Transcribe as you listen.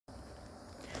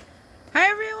Hi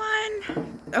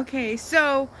everyone! Okay,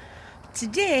 so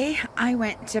today I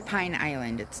went to Pine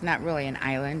Island. It's not really an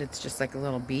island, it's just like a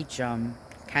little beach,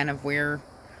 kind of where,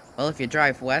 well, if you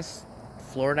drive west,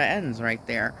 Florida ends right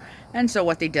there. And so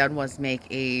what they did was make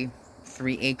a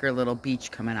 3-acre little beach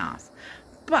coming off.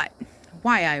 But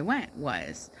why I went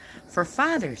was for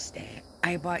Father's Day,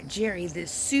 I bought Jerry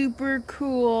this super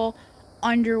cool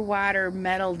underwater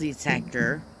metal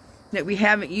detector that we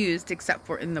haven't used except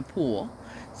for in the pool.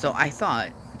 So I thought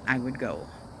I would go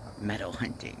metal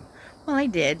hunting. Well, I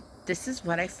did. This is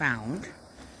what I found.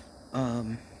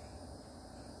 Ta-da!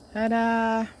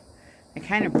 I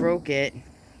kind of broke it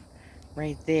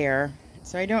right there.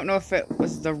 So I don't know if it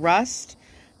was the rust.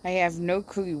 I have no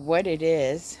clue what it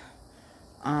is.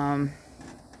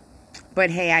 But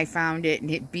hey, I found it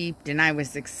and it beeped and I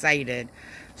was excited.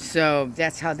 So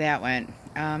that's how that went.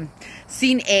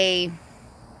 Seen a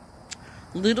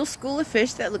little school of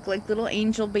fish that looked like little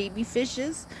angel baby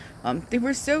fishes. They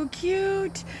were so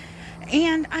cute.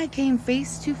 And I came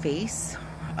face to face,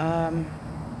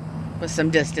 with some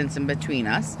distance in between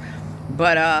us.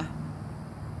 But,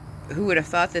 who would have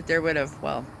thought that there would have,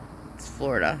 well, it's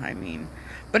Florida, I mean.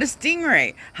 But a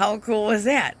stingray, how cool was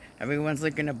that? Everyone's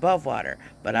looking above water,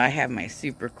 but I have my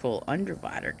super cool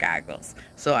underwater goggles.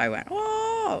 So I went,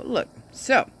 oh, look.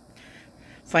 So,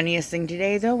 funniest thing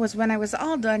today, though, was when I was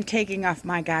all done taking off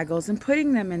my goggles and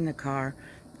putting them in the car,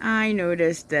 I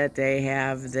noticed that they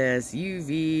have this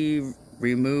UV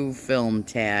remove film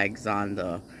tags on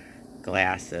the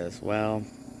glasses. Well,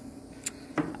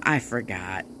 I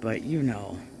forgot, but you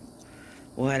know,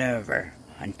 whatever.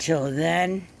 Until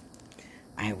then,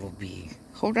 I will be...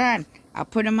 Hold on, I'll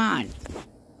put them on.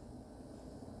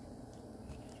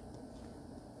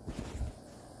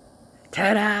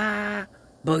 Ta-da!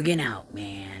 Bugging out,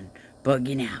 man.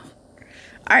 Bugging out.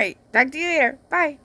 All right, talk to you later. Bye.